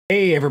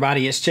Hey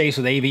everybody, it's Chase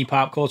with AV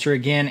Pop Culture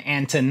again,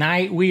 and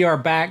tonight we are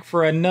back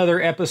for another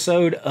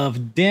episode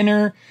of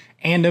Dinner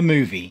and a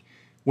Movie,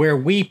 where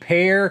we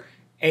pair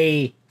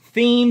a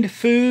themed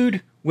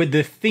food with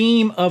the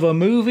theme of a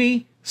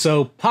movie.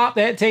 So pop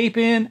that tape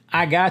in,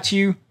 I got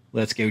you,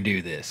 let's go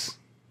do this.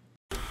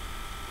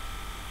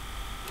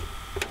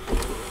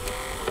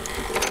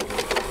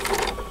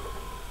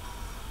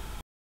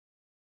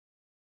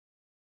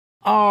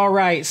 All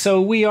right, so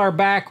we are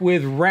back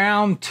with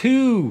round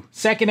two,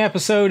 second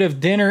episode of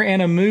Dinner and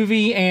a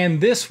Movie,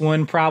 and this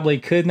one probably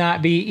could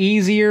not be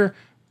easier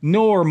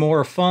nor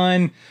more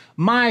fun.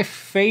 My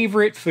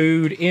favorite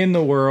food in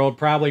the world,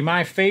 probably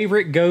my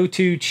favorite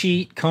go-to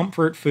cheat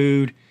comfort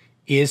food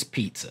is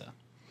pizza.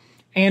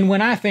 And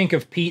when I think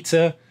of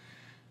pizza,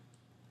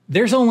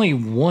 there's only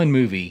one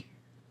movie.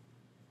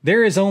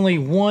 There is only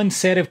one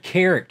set of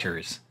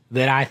characters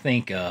that I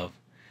think of,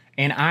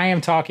 and I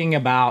am talking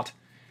about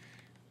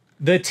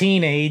the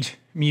Teenage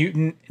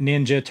Mutant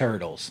Ninja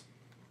Turtles.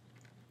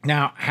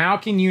 Now, how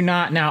can you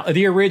not? Now,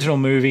 the original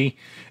movie,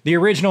 the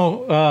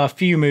original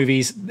few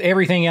movies,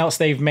 everything else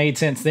they've made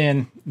since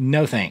then,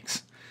 no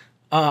thanks.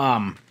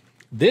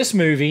 This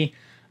movie,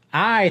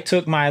 I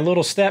took my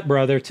little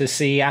stepbrother to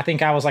see. I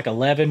think I was like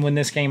 11 when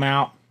this came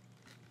out,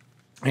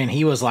 and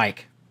he was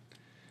like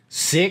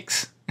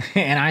 6.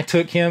 And I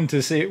took him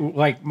to see,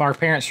 like, our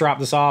parents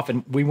dropped us off,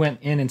 and we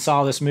went in and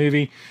saw this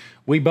movie.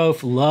 We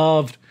both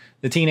loved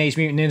the Teenage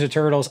Mutant Ninja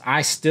Turtles.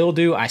 I still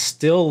do. I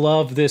still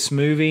love this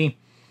movie.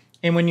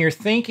 And when you're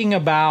thinking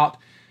about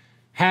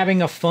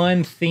having a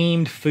fun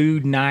themed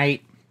food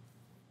night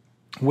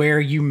where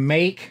you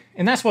make,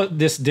 and that's what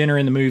this Dinner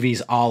in the Movie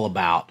is all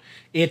about.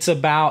 It's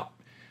about,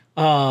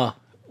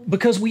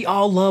 because we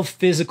all love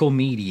physical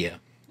media,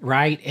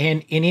 right?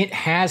 And it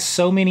has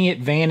so many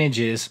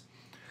advantages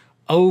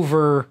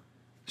over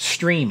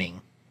streaming.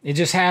 It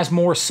just has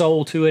more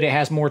soul to it. It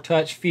has more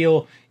touch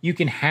feel. You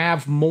can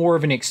have more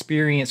of an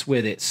experience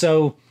with it.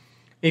 So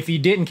if you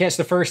didn't catch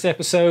the first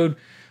episode,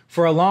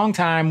 for a long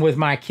time with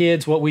my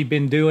kids, what we've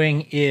been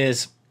doing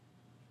is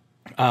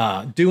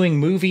doing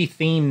movie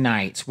theme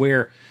nights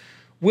where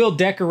we'll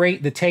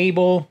decorate the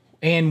table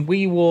and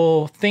we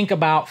will think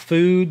about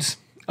foods.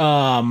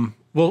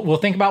 We'll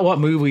think about what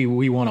movie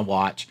we want to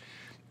watch.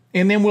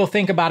 And then we'll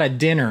think about a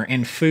dinner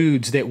and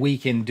foods that we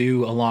can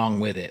do along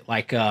with it.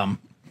 Like,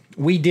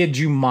 we did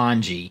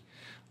Jumanji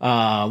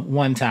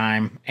one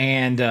time,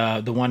 and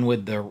the one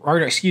with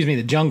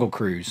the Jungle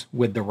Cruise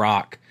with The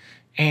Rock.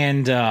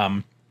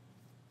 And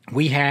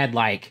we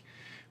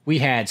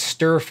had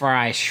stir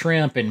fry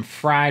shrimp and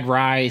fried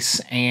rice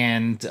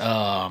and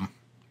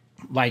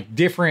like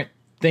different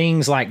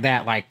things like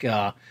that, like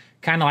kind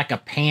of like a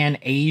Pan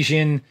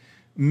Asian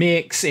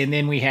mix. And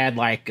then we had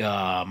like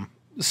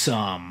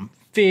some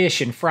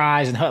fish and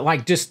fries and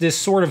like just this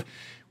sort of,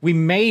 we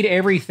made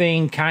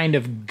everything kind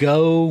of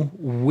go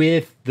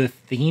with the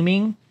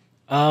theming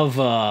of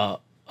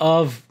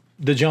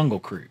the Jungle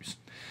Cruise.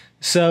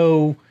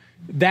 So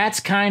that's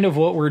kind of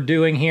what we're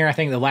doing here. I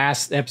think the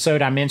last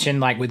episode I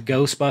mentioned, like with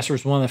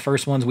Ghostbusters, one of the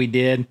first ones we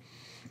did.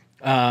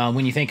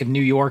 When you think of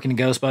New York and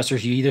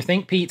Ghostbusters, you either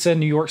think pizza,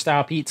 New York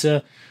style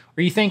pizza,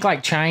 or you think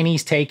like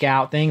Chinese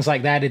takeout, things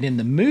like that. And in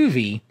the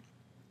movie,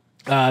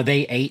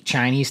 they ate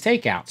Chinese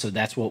takeout. So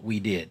that's what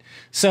we did.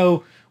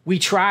 So we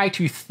try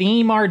to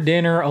theme our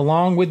dinner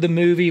along with the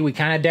movie. We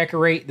kind of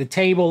decorate the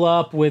table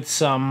up with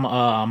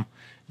some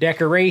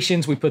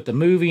decorations. We put the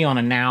movie on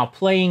a now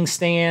playing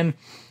stand,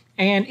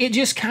 and it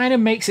just kind of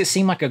makes it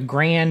seem like a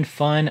grand,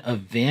 fun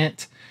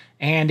event.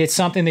 And it's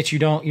something that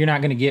you're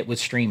not going to get with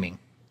streaming.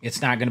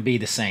 It's not going to be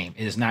the same.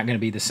 It is not going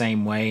to be the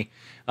same way.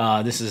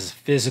 This is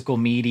physical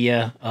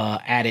media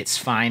at its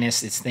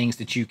finest. It's things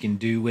that you can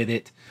do with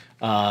it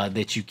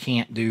that you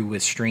can't do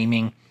with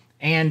streaming.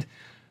 And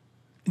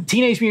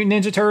Teenage Mutant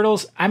Ninja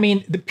Turtles, I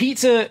mean, the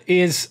pizza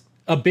is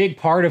a big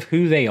part of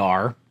who they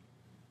are.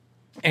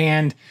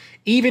 And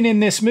even in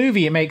this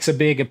movie, it makes a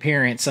big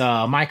appearance.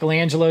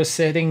 Michelangelo's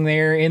sitting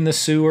there in the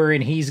sewer,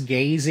 and he's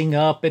gazing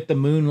up at the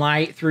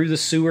moonlight through the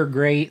sewer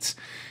grates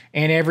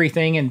and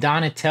everything. And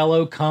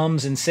Donatello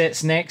comes and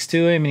sits next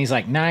to him, and he's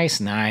like, "Nice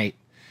night."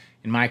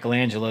 And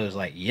Michelangelo's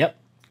like, "Yep,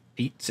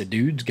 pizza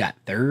dude's got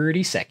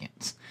 30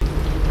 seconds.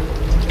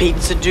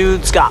 Pizza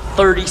dude's got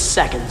 30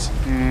 seconds.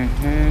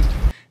 Mm-hmm.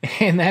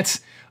 And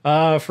that's,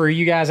 for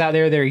you guys out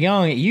there that are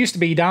young, it used to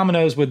be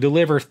Domino's would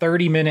deliver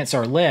 30 minutes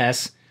or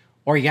less,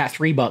 or you got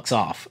 $3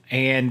 off.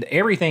 And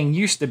everything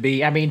used to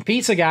be, I mean,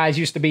 pizza guys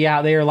used to be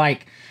out there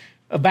like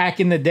back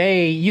in the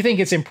day. You think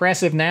it's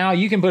impressive now?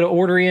 You can put an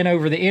order in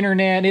over the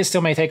internet. It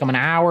still may take them an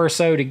hour or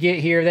so to get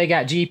here. They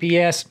got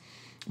GPS.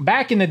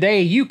 Back in the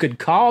day, you could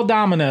call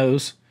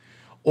Domino's,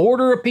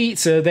 order a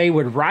pizza. They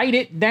would write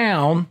it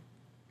down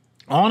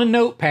on a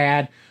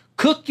notepad,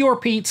 cook your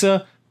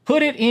pizza,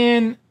 put it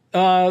in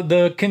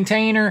the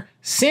container,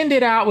 send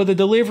it out with a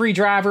delivery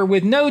driver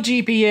with no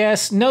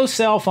GPS, no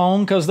cell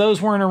phone, because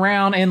those weren't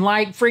around, and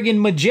like friggin'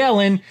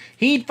 Magellan,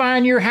 he'd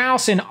find your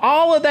house, and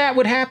all of that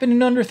would happen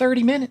in under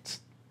 30 minutes.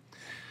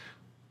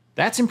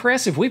 That's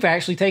impressive. We've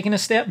actually taken a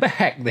step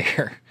back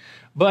there.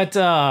 But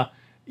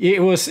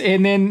It was,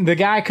 and then the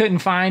guy couldn't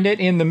find it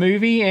in the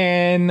movie,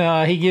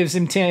 and he gives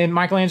him 10.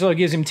 Michelangelo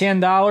gives him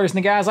 $10, and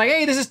the guy's like,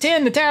 "Hey, this is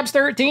 10. The tab's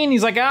 13."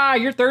 He's like,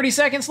 "You're 30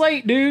 seconds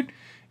late, dude."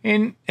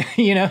 And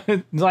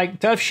it's like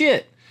tough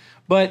shit.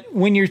 But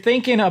when you're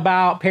thinking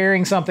about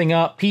pairing something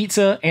up,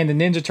 pizza and the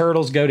Ninja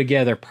Turtles go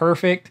together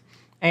perfect.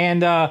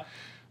 And we're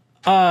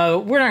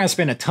not going to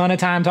spend a ton of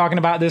time talking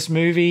about this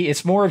movie.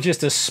 It's more of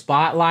just a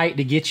spotlight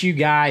to get you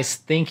guys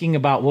thinking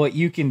about what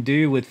you can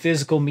do with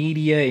physical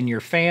media in your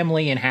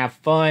family and have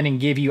fun and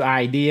give you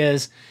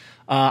ideas.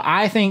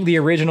 I think the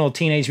original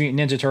Teenage Mutant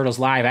Ninja Turtles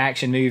live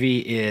action movie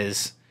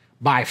is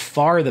by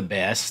far the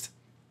best.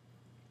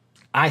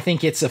 I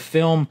think it's a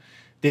film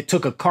that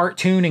took a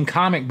cartoon and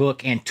comic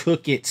book and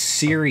took it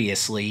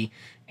seriously.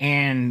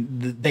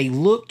 And they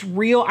looked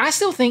real. I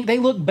still think they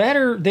look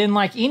better than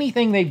like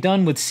anything they've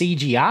done with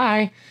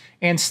CGI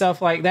and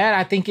stuff like that.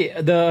 I think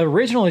the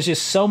original is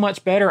just so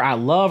much better. I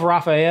love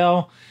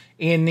Raphael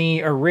in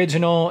the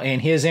original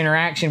and his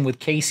interaction with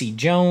Casey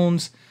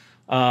Jones.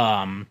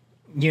 A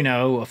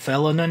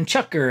fellow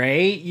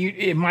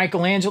nunchucker,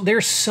 Michelangelo.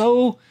 There's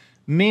so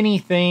many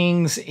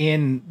things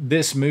in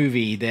this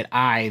movie that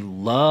I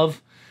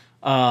love.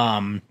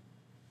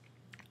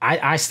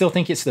 I still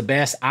think it's the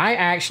best.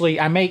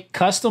 I make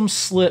custom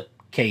slip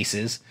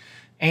cases,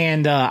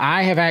 and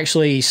I have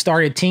actually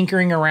started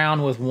tinkering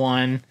around with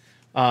one.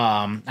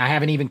 I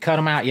haven't even cut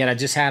them out yet. I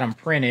just had them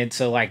printed.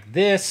 So like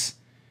this,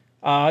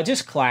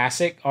 just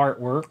classic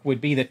artwork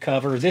would be the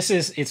cover.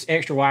 It's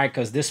extra wide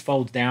because this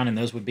folds down, and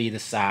those would be the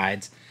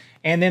sides.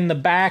 And then the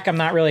back, I'm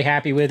not really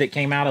happy with. It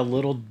came out a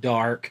little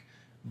dark,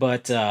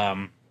 but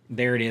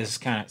there it is,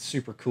 kind of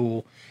super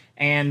cool.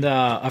 And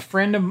a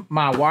friend of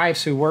my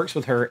wife's who works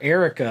with her,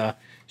 Erica,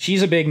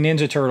 she's a big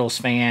Ninja Turtles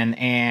fan,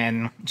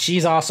 and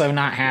she's also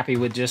not happy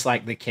with just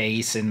like the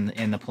case and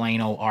the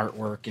plain old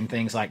artwork and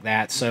things like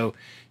that. So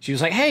she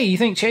was like, "Hey, you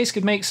think Chase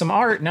could make some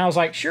art?" And I was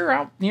like,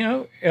 "Sure,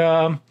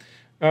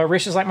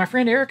 Rich is like, "My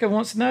friend Erica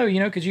wants to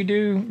know, could you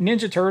do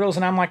Ninja Turtles?"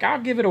 And I'm like,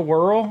 "I'll give it a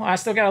whirl." I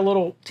still got a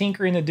little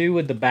tinkering to do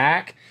with the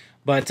back,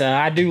 but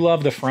I do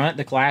love the front,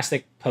 the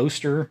classic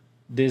poster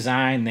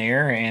design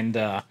there,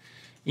 and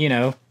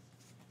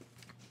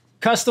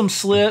custom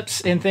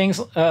slips and things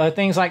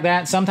like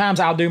that. Sometimes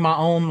I'll do my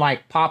own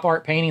like pop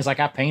art paintings. Like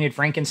I painted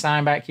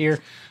Frankenstein back here.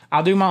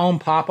 I'll do my own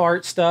pop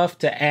art stuff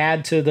to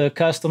add to the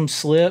custom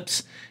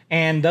slips.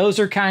 And those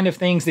are kind of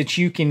things that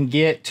you can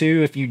get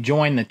too if you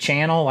join the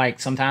channel. Like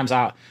sometimes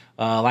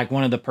like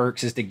one of the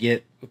perks is to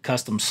get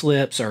custom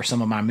slips or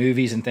some of my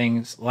movies and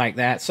things like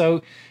that.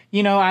 So,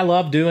 I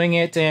love doing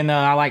it, and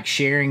I like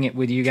sharing it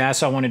with you guys.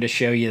 So I wanted to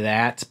show you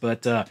that.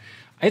 But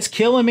it's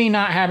killing me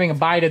not having a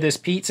bite of this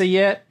pizza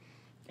yet.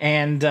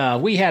 And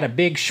we had a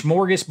big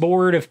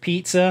smorgasbord of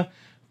pizza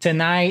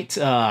tonight.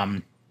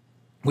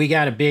 We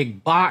got a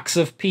big box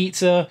of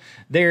pizza.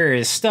 There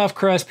is stuffed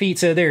crust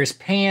pizza. There's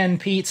pan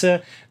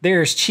pizza.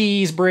 There's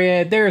cheese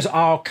bread. There's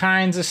all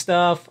kinds of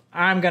stuff.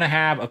 I'm going to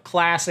have a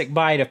classic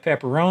bite of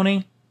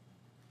pepperoni.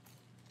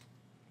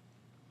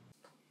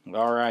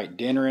 All right,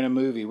 dinner and a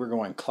movie. We're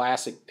going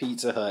classic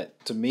Pizza Hut.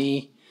 To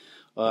me,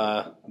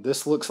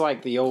 this looks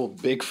like the old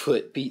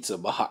Bigfoot pizza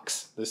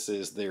box. This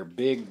is their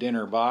big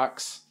dinner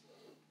box.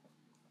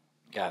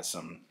 Got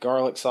some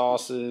garlic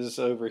sauces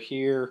over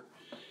here.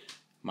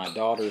 My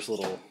daughter's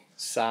little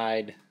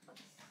side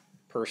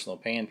personal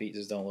pan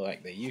pizzas don't look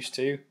like they used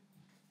to.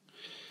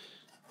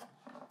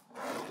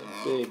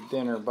 The big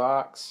dinner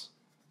box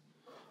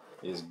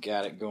has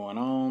got it going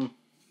on.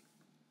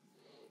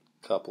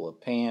 Couple of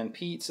pan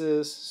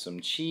pizzas, some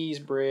cheese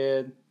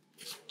bread,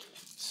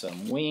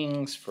 some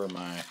wings for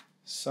my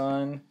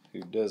son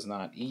who does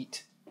not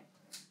eat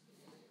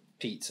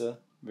pizza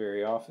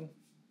very often.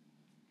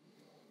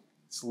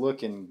 It's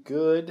looking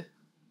good.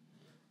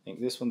 I think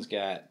this one's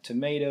got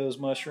tomatoes,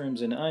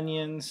 mushrooms, and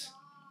onions.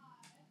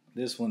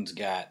 This one's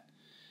got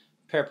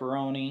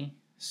pepperoni,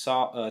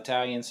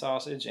 Italian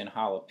sausage, and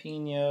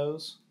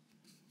jalapenos.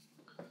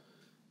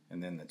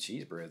 And then the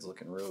cheese bread's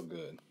looking real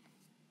good.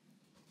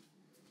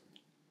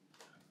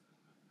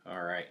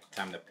 All right,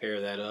 time to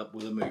pair that up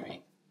with a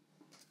movie.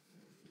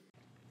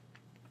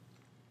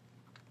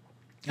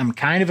 I'm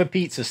kind of a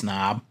pizza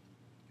snob,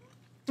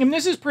 and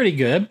this is pretty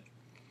good.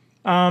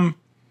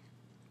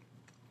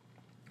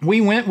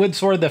 We went with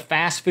sort of the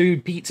fast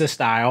food pizza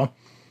style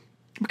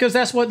because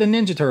that's what the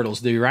Ninja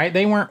Turtles do, right?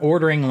 They weren't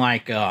ordering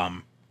like we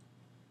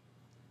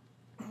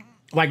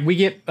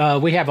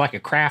have like a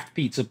craft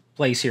pizza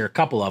place here, a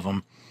couple of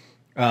them,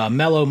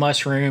 Mellow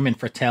Mushroom and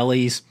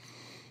Fratelli's,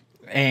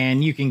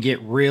 and you can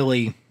get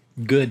really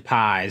good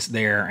pies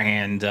there.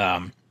 And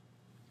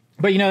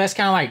but that's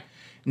kind of like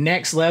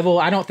next level.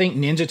 I don't think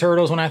Ninja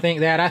Turtles when I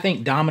think that. I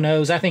think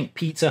Domino's. I think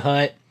Pizza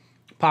Hut,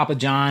 Papa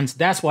John's.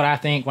 That's what I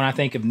think when I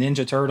think of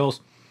Ninja Turtles.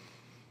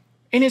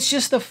 And it's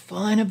just the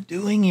fun of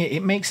doing it.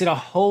 It makes it a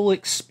whole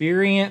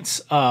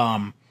experience.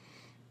 That's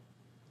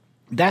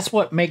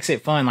what makes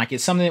it fun. Like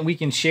it's something that we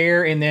can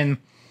share, and then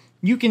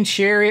you can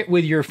share it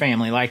with your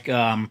family. Like,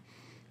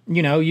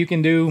 you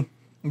can do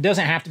It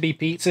doesn't have to be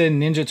pizza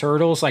and Ninja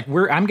Turtles. Like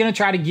I'm going to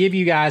try to give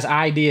you guys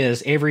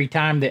ideas every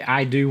time that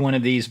I do one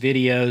of these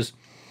videos.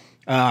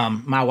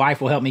 My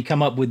wife will help me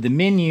come up with the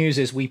menus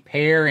as we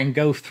pair and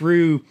go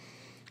through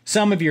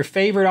some of your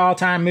favorite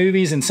all-time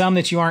movies and some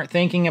that you aren't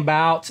thinking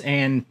about.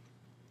 And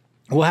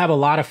we'll have a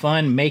lot of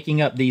fun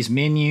making up these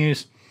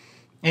menus.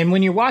 And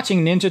when you're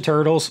watching Ninja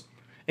Turtles,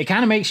 it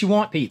kind of makes you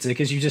want pizza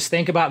because you just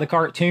think about the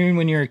cartoon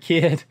when you're a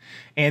kid,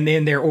 and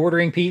then they're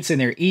ordering pizza and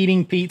they're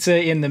eating pizza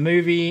in the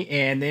movie.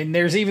 And then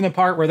there's even the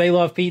part where they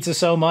love pizza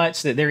so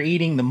much that they're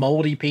eating the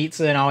moldy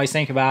pizza, and I always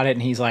think about it.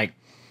 And he's like,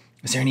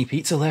 is there any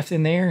pizza left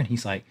in there? And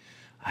he's like,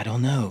 I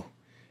don't know.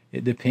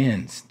 It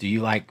depends. Do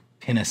you like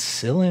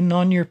penicillin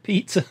on your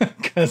pizza?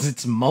 Because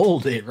it's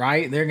molded,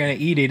 right? They're going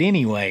to eat it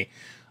anyway.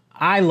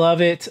 I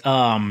love it.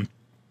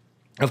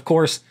 Of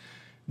course,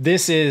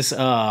 this is,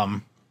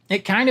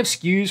 it kind of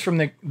skews from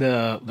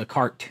the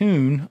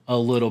cartoon a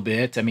little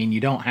bit. I mean, you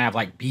don't have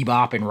like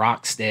Bebop and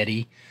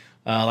Rocksteady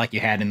like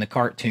you had in the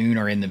cartoon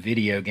or in the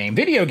video game.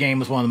 Video game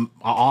was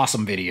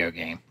awesome video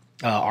game,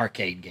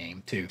 arcade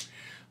game too.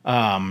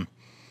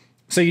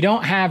 So you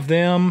don't have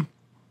them.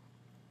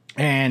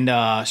 And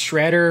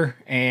Shredder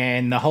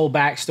and the whole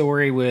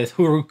backstory with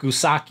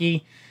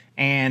Hurukusaki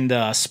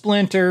and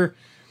Splinter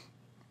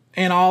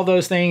and all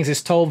those things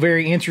is told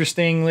very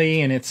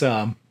interestingly, and it's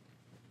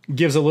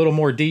gives a little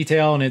more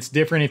detail, and it's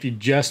different if you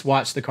just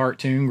watch the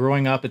cartoon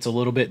growing up. It's a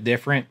little bit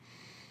different.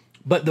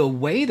 But the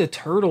way the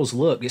Turtles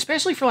look,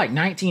 especially for like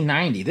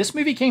 1990, this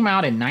movie came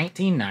out in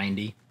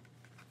 1990.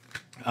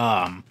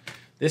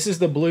 This is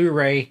the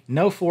Blu-ray,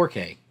 no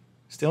 4K.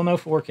 Still no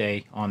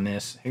 4K on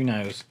this. Who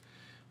knows?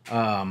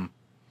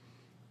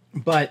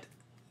 But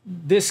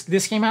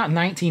this came out in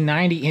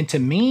 1990, and to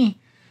me,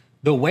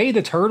 the way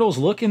the Turtles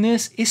look in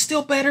this is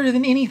still better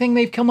than anything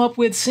they've come up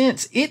with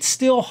since. It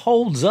still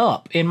holds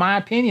up, in my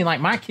opinion. Like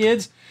my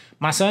kids,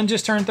 my son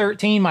just turned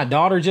 13, my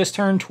daughter just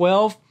turned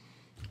 12.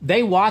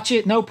 They watch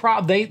it, no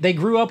problem. They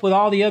grew up with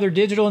all the other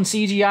digital and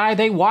CGI.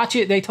 They watch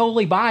it, they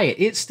totally buy it.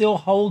 It still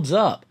holds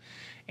up.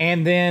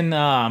 And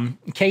then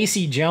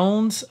Casey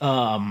Jones,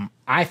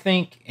 I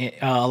think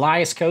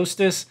Elias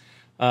Costas, is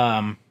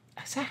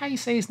that how you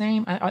say his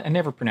name? I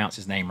never pronounce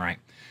his name right.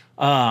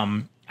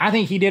 I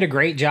think he did a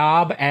great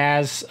job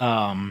as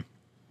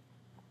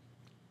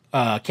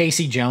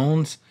Casey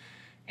Jones.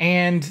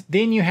 And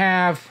then you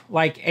have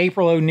like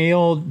April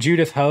O'Neil,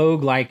 Judith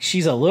Hoag. Like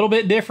she's a little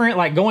bit different.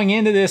 Like going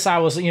into this, I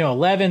was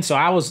 11, so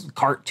I was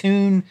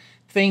cartoon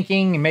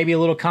thinking and maybe a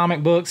little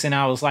comic books, and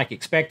I was like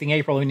expecting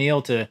April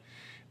O'Neil to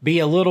be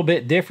a little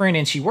bit different.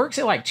 And she works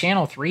at like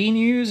Channel 3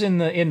 News in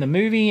the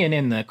movie, and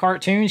in the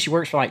cartoon she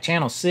works for like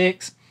Channel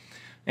 6.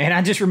 And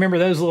I just remember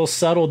those little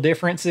subtle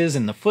differences.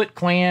 In the Foot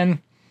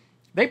Clan,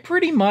 they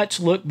pretty much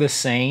look the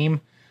same.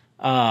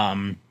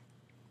 And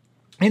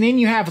then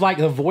you have like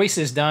the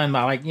voices done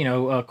by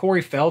like,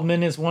 Corey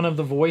Feldman is one of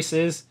the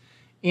voices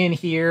in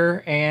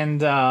here.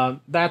 And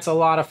that's a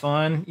lot of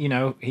fun.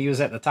 He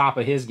was at the top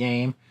of his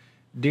game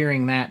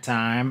during that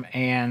time.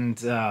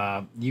 And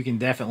you can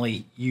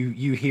definitely,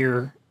 you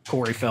hear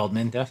Corey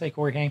Feldman. Did I say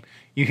Corey Haim?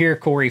 You hear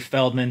Corey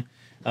Feldman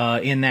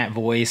in that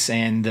voice.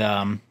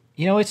 And,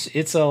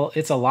 it's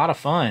a lot of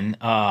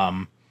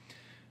fun.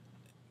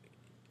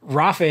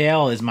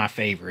 Raphael is my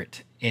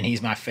favorite, and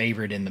he's my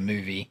favorite in the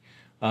movie.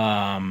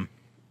 And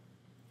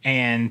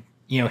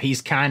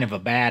he's kind of a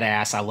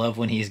badass. I love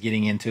when he's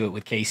getting into it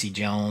with Casey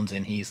Jones,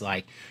 and he's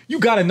like, you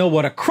got to know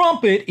what a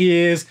crumpet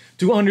is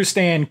to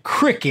understand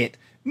cricket.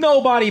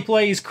 Nobody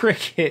plays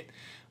cricket.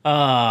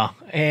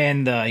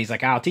 And he's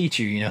like, I'll teach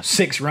you,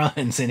 6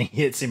 runs, and he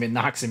hits him and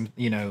knocks him,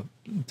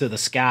 to the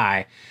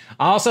sky.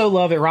 I also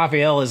love that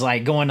Raphael is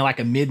like going to like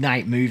a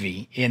midnight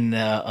movie in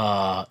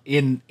the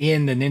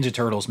Ninja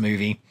Turtles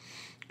movie.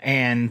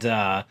 And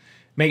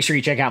make sure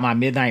you check out my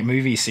midnight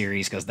movie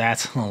series, because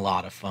that's a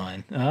lot of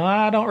fun.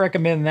 I don't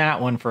recommend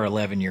that one for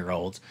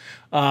 11-year-olds.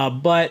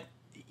 But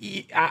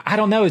I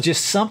don't know. It's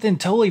just something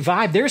totally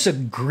vibe. There's a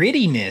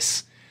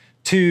grittiness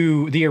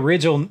to the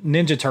original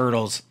Ninja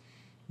Turtles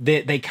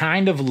that they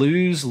kind of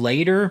lose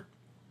later,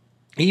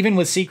 even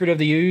with Secret of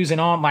the Ooze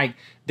and all. Like,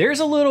 there's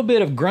a little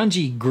bit of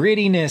grungy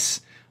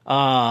grittiness,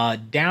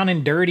 down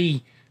and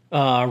dirty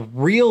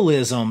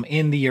realism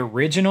in the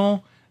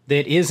original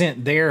that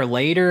isn't there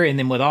later. And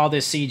then with all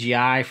this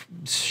CGI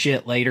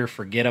shit later,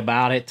 forget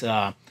about it.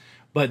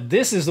 But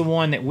this is the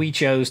one that we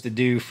chose to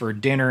do for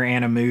dinner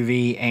and a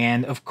movie.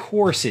 And of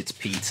course it's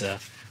pizza.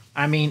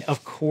 I mean,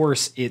 of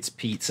course it's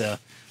pizza.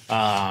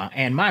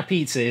 And my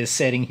pizza is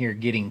sitting here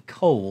getting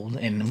cold,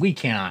 and we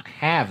cannot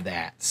have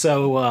that.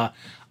 So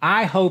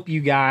I hope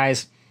you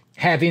guys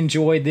have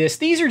enjoyed this.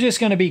 These are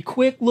just going to be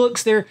quick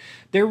looks. They're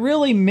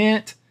really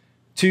meant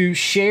to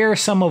share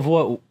some of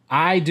what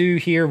I do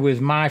here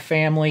with my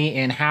family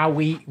and how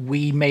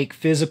we make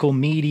physical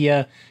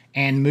media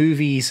and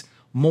movies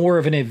more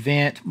of an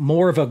event,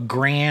 more of a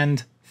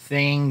grand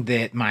thing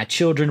that my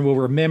children will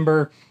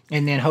remember,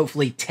 and then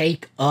hopefully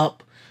take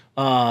up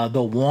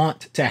the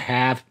want to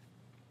have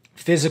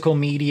physical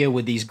media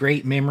with these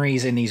great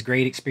memories and these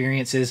great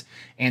experiences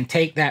and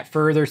take that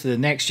further to the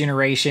next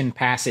generation,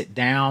 pass it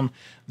down.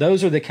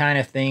 Those are the kind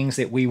of things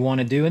that we want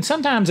to do. And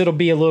sometimes it'll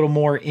be a little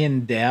more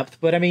in depth,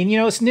 but I mean, you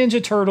know, it's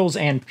Ninja Turtles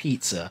and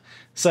pizza.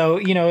 So,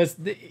 you know,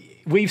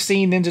 we've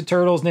seen Ninja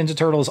Turtles. Ninja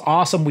Turtles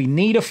awesome. We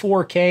need a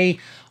 4K.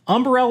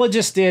 Umbrella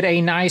just did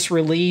a nice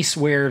release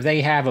where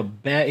they have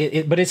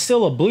but it's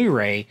still a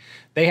Blu-ray.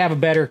 They have a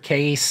better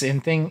case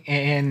and thing,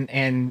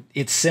 and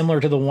it's similar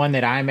to the one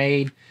that I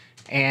made.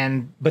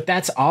 But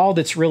that's all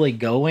that's really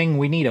going.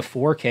 We need a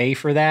 4K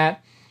for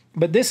that.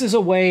 But this is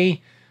a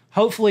way,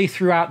 hopefully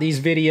throughout these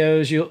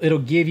videos, it'll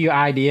give you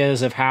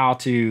ideas of how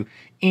to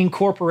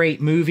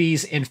incorporate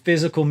movies and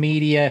physical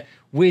media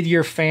with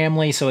your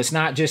family. So it's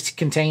not just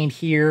contained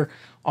here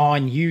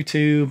on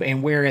YouTube,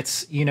 and where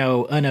it's, you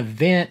know, an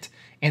event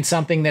and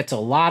something that's a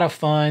lot of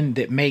fun,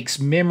 that makes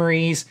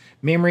memories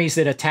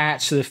that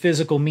attach to the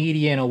physical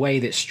media in a way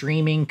that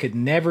streaming could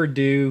never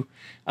do.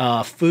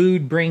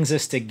 Food brings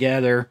us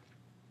together.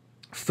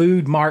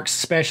 Food marks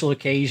special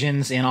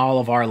occasions in all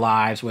of our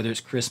lives, whether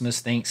it's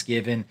Christmas,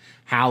 Thanksgiving,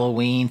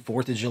 Halloween,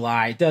 4th of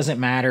July, it doesn't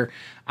matter.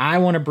 I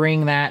want to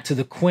bring that to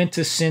the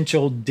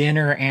quintessential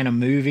dinner and a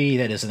movie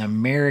that is an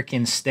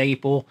American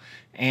staple.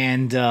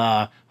 And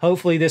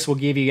hopefully this will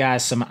give you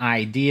guys some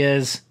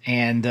ideas,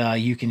 and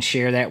you can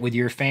share that with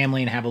your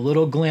family and have a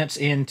little glimpse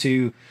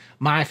into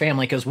my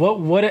family. Because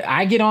what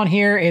I get on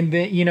here, and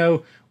then, you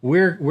know,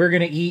 we're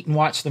going to eat and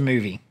watch the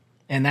movie.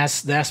 And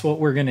that's what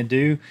we're going to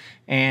do.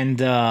 And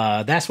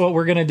that's what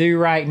we're going to do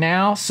right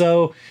now.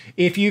 So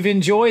if you've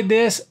enjoyed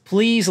this,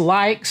 please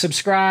like,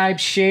 subscribe,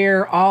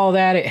 share, all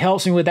that. It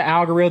helps me with the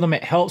algorithm.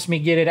 It helps me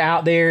get it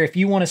out there. If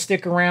you want to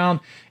stick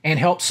around and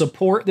help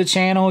support the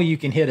channel, you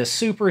can hit a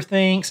super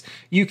thanks.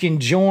 You can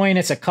join.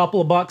 It's a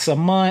couple of bucks a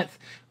month.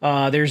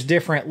 There's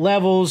different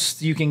levels.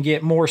 You can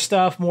get more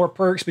stuff, more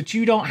perks, but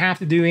you don't have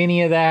to do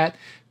any of that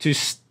to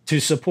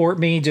support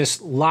me.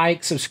 Just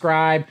like,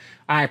 subscribe.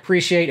 I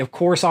appreciate, of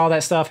course, all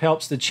that stuff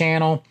helps the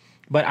channel,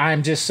 but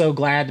I'm just so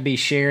glad to be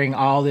sharing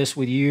all this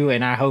with you,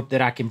 and I hope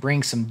that I can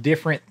bring some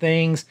different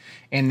things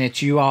and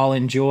that you all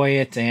enjoy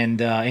it.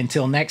 And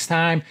until next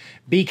time,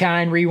 be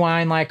kind,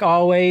 rewind like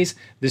always.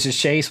 This is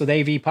Chase with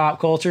AV Pop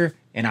Culture,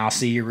 and I'll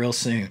see you real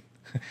soon.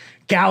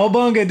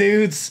 Cowabunga,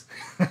 dudes!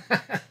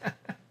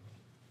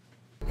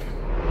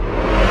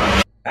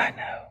 I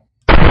know.